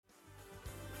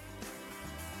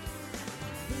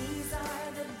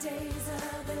days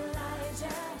of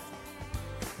Elijah,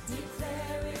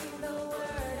 declaring the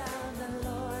word of the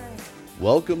Lord.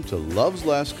 Welcome to Love's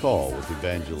Last Call with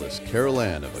Evangelist Carol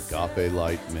Ann of Agape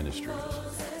Light Ministries.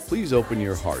 Please open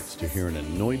your hearts to hear an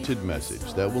anointed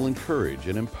message that will encourage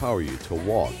and empower you to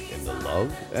walk in the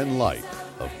love and light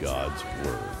of God's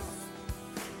Word.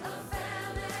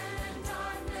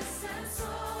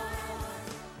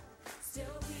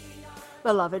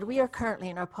 Beloved, we are currently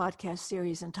in our podcast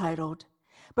series entitled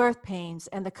Birth Pains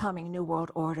and the Coming New World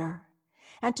Order.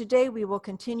 And today we will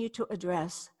continue to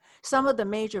address some of the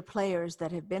major players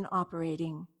that have been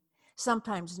operating,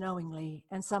 sometimes knowingly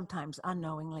and sometimes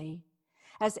unknowingly,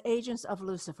 as agents of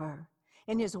Lucifer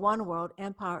in his one world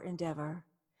empire endeavor,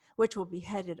 which will be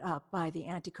headed up by the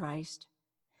Antichrist.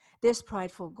 This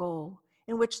prideful goal,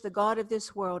 in which the God of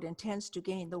this world intends to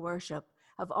gain the worship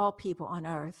of all people on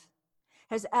earth,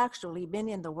 has actually been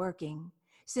in the working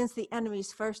since the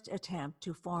enemy's first attempt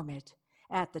to form it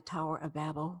at the Tower of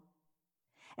Babel.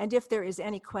 And if there is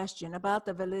any question about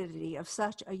the validity of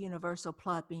such a universal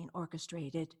plot being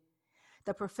orchestrated,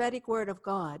 the prophetic word of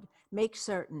God makes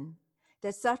certain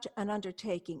that such an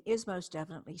undertaking is most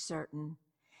definitely certain,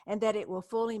 and that it will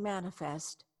fully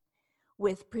manifest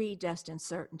with predestined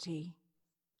certainty.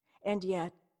 And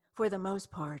yet, for the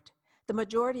most part, the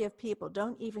majority of people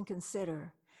don't even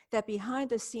consider that behind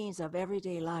the scenes of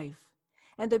everyday life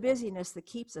and the busyness that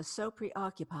keeps us so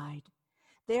preoccupied,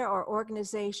 there are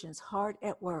organizations hard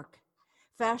at work,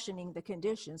 fashioning the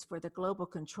conditions for the global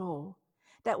control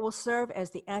that will serve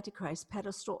as the Antichrist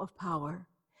pedestal of power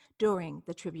during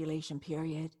the tribulation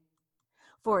period.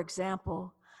 For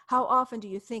example, how often do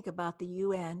you think about the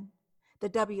UN, the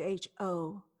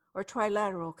WHO, or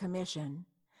Trilateral Commission,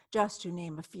 just to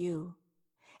name a few,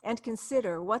 and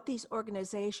consider what these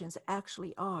organizations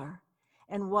actually are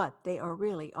and what they are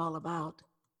really all about?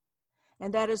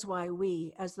 And that is why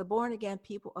we, as the born-again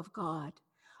people of God,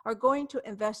 are going to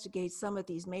investigate some of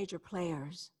these major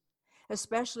players,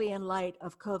 especially in light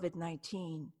of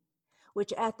COVID-19,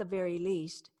 which at the very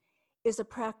least is a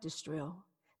practice drill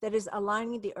that is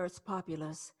aligning the Earth's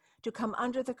populace to come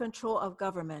under the control of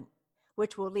government,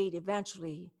 which will lead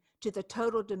eventually to the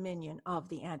total dominion of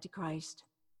the Antichrist.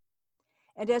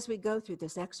 And as we go through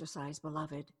this exercise,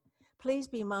 beloved, please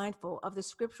be mindful of the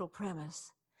scriptural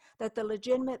premise that the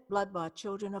legitimate blood-bought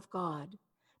children of God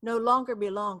no longer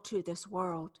belong to this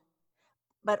world,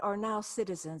 but are now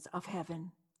citizens of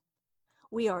heaven.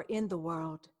 We are in the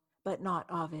world, but not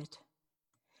of it.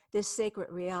 This sacred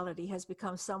reality has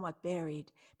become somewhat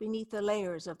buried beneath the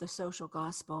layers of the social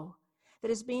gospel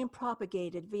that is being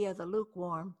propagated via the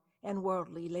lukewarm and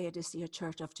worldly Laodicea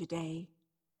church of today.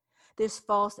 This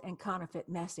false and counterfeit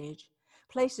message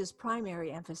places primary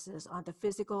emphasis on the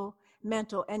physical,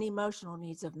 mental, and emotional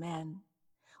needs of men,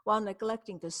 while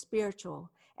neglecting the spiritual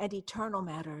and eternal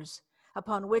matters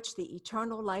upon which the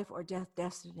eternal life or death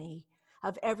destiny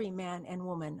of every man and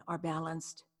woman are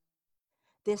balanced.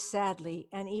 This sadly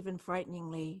and even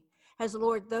frighteningly has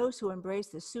lured those who embrace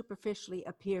the superficially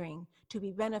appearing to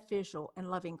be beneficial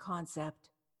and loving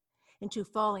concept into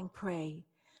falling prey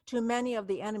to many of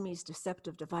the enemy's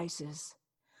deceptive devices,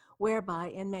 whereby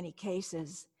in many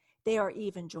cases they are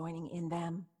even joining in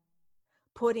them,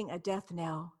 putting a death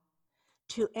knell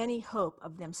to any hope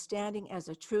of them standing as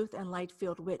a truth and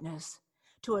light-filled witness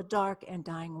to a dark and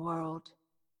dying world.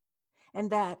 And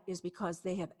that is because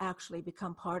they have actually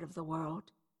become part of the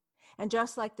world. And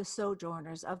just like the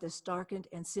sojourners of this darkened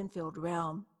and sin-filled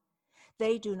realm,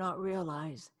 they do not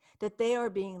realize that they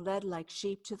are being led like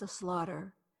sheep to the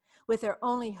slaughter, with their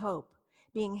only hope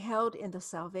being held in the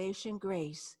salvation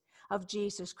grace of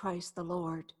Jesus Christ the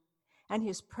Lord, and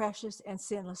his precious and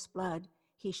sinless blood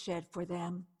he shed for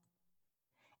them.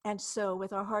 And so,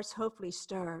 with our hearts hopefully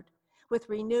stirred, with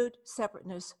renewed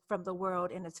separateness from the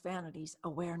world and its vanities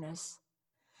awareness,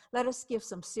 let us give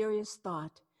some serious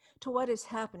thought to what is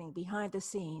happening behind the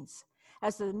scenes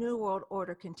as the New World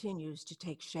Order continues to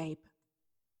take shape.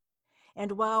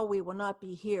 And while we will not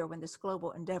be here when this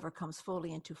global endeavor comes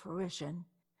fully into fruition,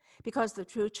 because the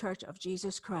true church of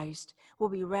Jesus Christ will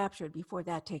be raptured before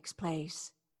that takes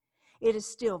place, it is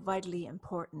still vitally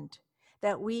important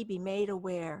that we be made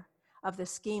aware of the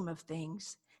scheme of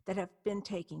things that have been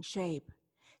taking shape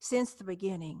since the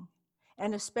beginning,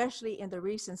 and especially in the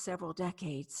recent several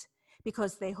decades,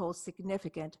 because they hold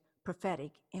significant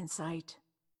prophetic insight.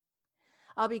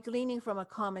 I'll be gleaning from a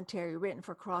commentary written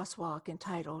for Crosswalk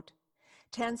entitled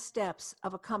 10 Steps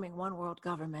of a Coming One World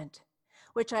Government,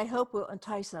 which I hope will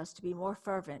entice us to be more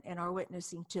fervent in our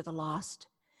witnessing to the lost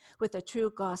with the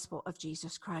true gospel of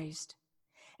Jesus Christ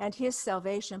and his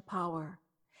salvation power,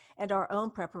 and our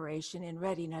own preparation and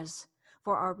readiness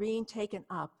for our being taken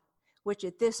up, which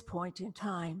at this point in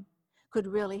time could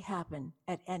really happen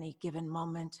at any given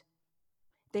moment.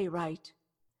 They write,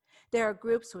 there are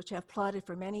groups which have plotted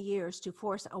for many years to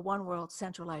force a one-world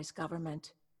centralized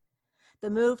government. The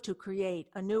move to create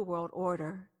a new world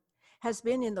order has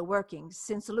been in the workings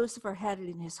since Lucifer had it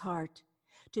in his heart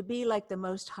to be like the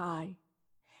Most High,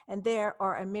 and there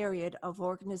are a myriad of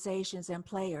organizations and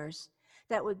players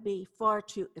that would be far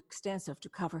too extensive to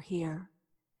cover here.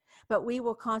 But we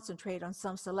will concentrate on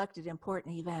some selected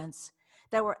important events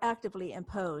that were actively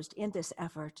imposed in this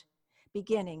effort,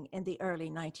 beginning in the early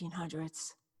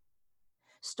 1900s.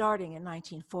 Starting in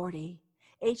 1940,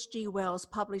 H.G. Wells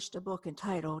published a book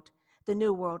entitled The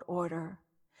New World Order,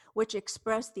 which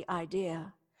expressed the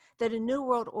idea that a new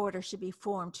world order should be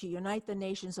formed to unite the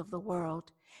nations of the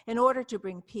world in order to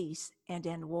bring peace and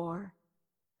end war.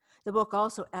 The book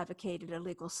also advocated a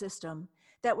legal system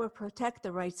that would protect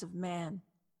the rights of man.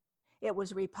 It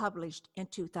was republished in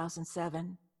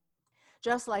 2007.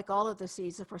 Just like all of the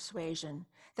seeds of persuasion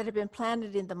that had been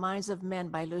planted in the minds of men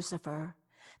by Lucifer,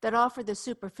 that offered the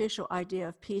superficial idea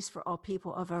of peace for all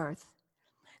people of earth,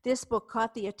 this book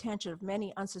caught the attention of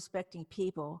many unsuspecting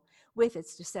people with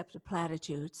its deceptive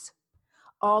platitudes,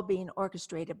 all being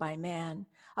orchestrated by man,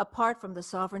 apart from the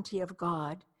sovereignty of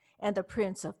God and the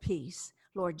Prince of Peace,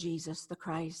 Lord Jesus the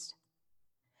Christ.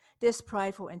 This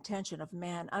prideful intention of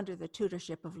man under the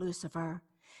tutorship of Lucifer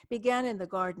began in the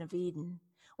Garden of Eden,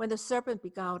 when the serpent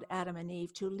beguiled Adam and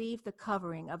Eve to leave the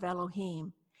covering of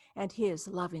Elohim and his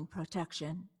loving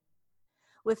protection.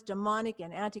 With demonic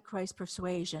and antichrist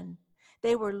persuasion,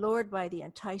 they were lured by the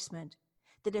enticement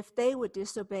that if they would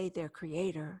disobey their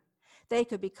Creator, they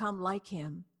could become like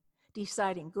him,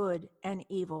 deciding good and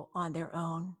evil on their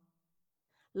own.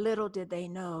 Little did they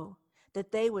know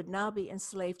that they would now be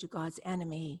enslaved to God's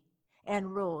enemy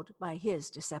and ruled by his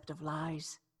deceptive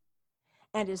lies.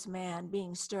 And as man,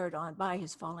 being stirred on by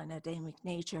his fallen Adamic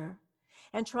nature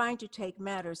and trying to take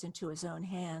matters into his own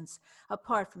hands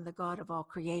apart from the God of all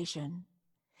creation,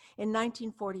 in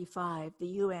 1945, the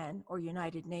UN, or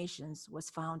United Nations, was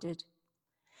founded.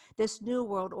 This New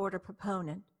World Order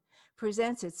proponent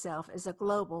presents itself as a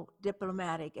global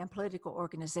diplomatic and political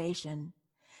organization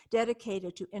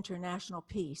dedicated to international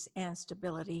peace and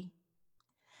stability.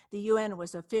 The UN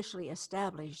was officially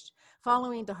established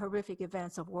following the horrific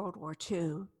events of World War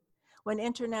II, when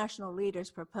international leaders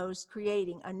proposed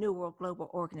creating a New World Global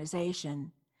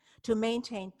Organization to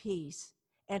maintain peace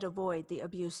and avoid the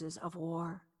abuses of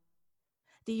war.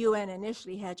 The UN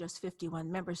initially had just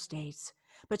 51 member states,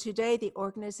 but today the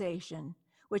organization,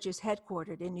 which is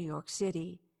headquartered in New York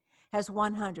City, has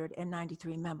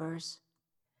 193 members.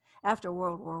 After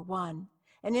World War I,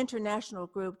 an international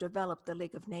group developed the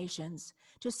League of Nations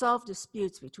to solve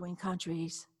disputes between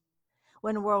countries.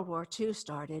 When World War II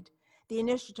started, the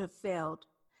initiative failed,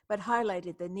 but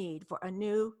highlighted the need for a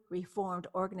new, reformed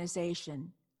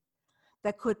organization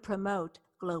that could promote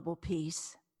global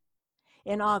peace.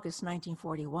 In August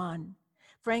 1941,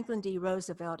 Franklin D.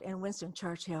 Roosevelt and Winston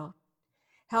Churchill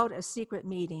held a secret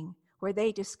meeting where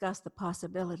they discussed the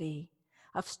possibility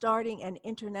of starting an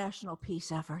international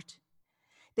peace effort.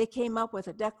 They came up with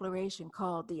a declaration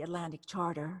called the Atlantic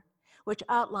Charter, which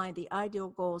outlined the ideal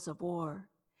goals of war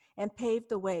and paved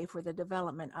the way for the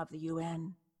development of the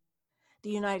UN. The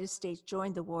United States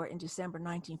joined the war in December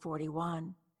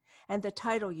 1941, and the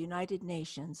title United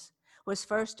Nations was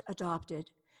first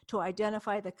adopted to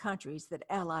identify the countries that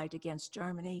allied against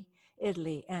Germany,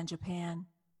 Italy, and Japan.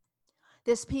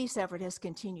 This peace effort has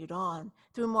continued on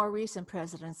through more recent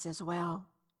presidents as well.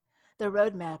 The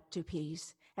Roadmap to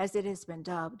Peace, as it has been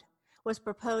dubbed, was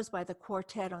proposed by the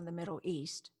Quartet on the Middle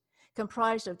East,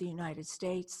 comprised of the United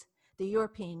States, the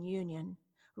European Union,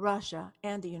 Russia,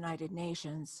 and the United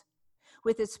Nations,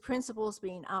 with its principles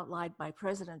being outlined by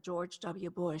President George W.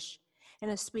 Bush in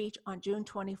a speech on June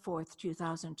 24,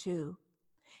 2002,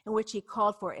 in which he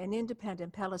called for an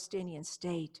independent Palestinian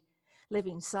state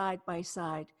living side by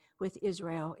side with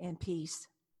Israel in peace.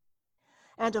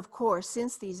 And of course,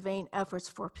 since these vain efforts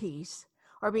for peace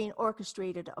are being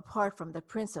orchestrated apart from the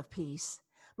Prince of Peace,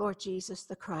 Lord Jesus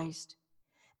the Christ,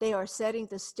 they are setting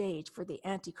the stage for the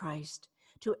Antichrist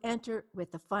to enter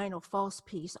with the final false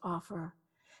peace offer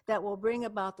that will bring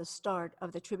about the start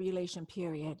of the tribulation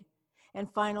period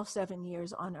and final 7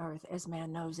 years on earth as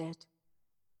man knows it.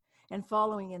 And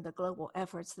following in the global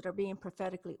efforts that are being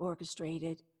prophetically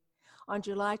orchestrated, on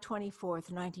July 24,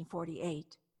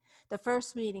 1948, the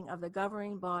first meeting of the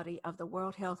governing body of the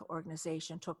World Health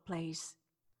Organization took place.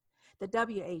 The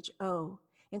WHO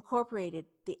incorporated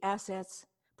the assets,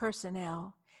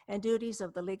 personnel, and duties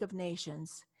of the League of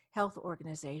Nations Health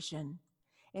Organization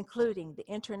including the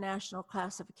International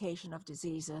Classification of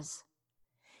Diseases.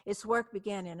 Its work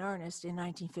began in earnest in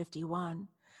 1951,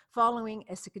 following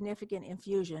a significant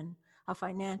infusion of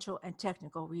financial and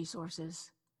technical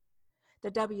resources.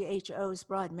 The WHO's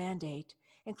broad mandate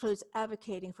includes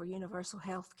advocating for universal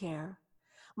health care,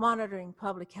 monitoring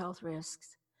public health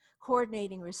risks,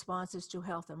 coordinating responses to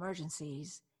health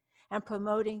emergencies, and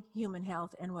promoting human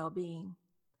health and well-being.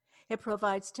 It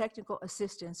provides technical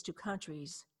assistance to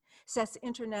countries, sets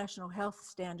international health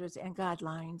standards and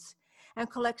guidelines, and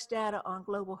collects data on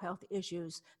global health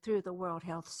issues through the World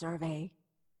Health Survey.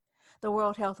 The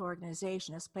World Health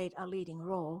Organization has played a leading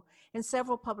role in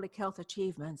several public health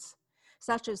achievements,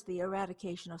 such as the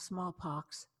eradication of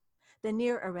smallpox, the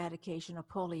near eradication of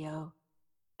polio,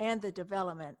 and the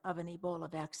development of an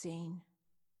Ebola vaccine.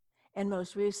 And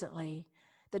most recently,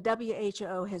 the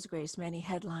WHO has graced many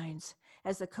headlines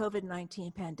as the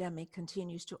COVID-19 pandemic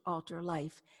continues to alter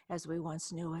life as we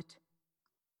once knew it.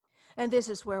 And this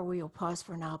is where we will pause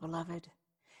for now, beloved.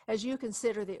 As you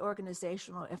consider the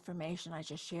organizational information I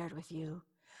just shared with you,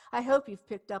 I hope you've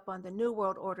picked up on the New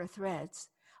World Order threads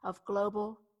of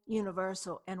global,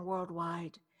 universal, and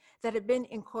worldwide that have been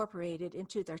incorporated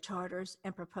into their charters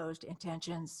and proposed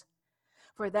intentions.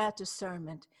 For that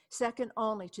discernment, second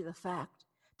only to the fact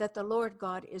that the Lord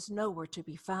God is nowhere to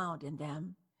be found in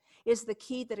them, is the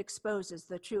key that exposes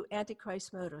the true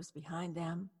Antichrist motives behind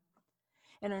them.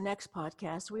 In our next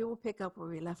podcast, we will pick up where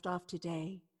we left off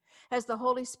today, as the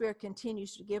Holy Spirit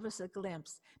continues to give us a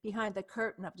glimpse behind the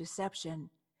curtain of deception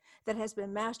that has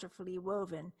been masterfully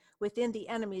woven within the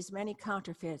enemy's many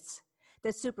counterfeits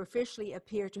that superficially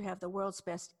appear to have the world's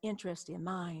best interest in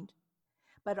mind,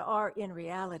 but are in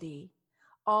reality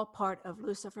all part of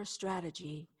Lucifer's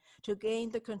strategy to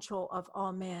gain the control of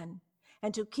all men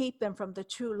and to keep them from the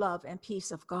true love and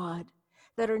peace of God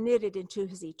that are knitted into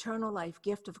his eternal life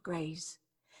gift of grace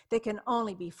that can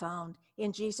only be found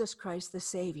in Jesus Christ the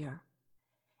Savior.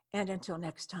 And until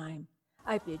next time,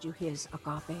 I bid you his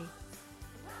agape.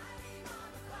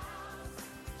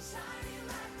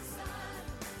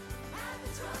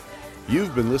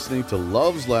 You've been listening to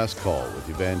Love's Last Call with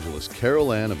Evangelist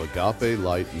Carol Ann of Agape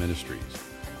Light Ministries.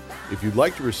 If you'd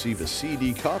like to receive a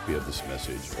CD copy of this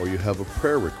message or you have a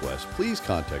prayer request, please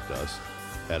contact us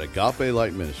at Agape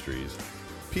Light Ministries,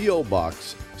 P.O.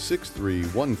 Box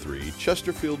 6313,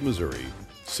 Chesterfield, Missouri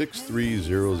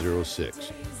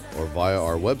 63006, or via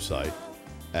our website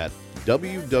at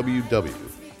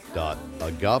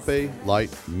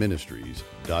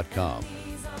www.agapelightministries.com.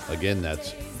 Again,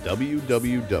 that's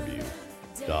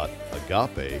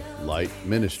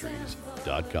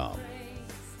www.agapelightministries.com.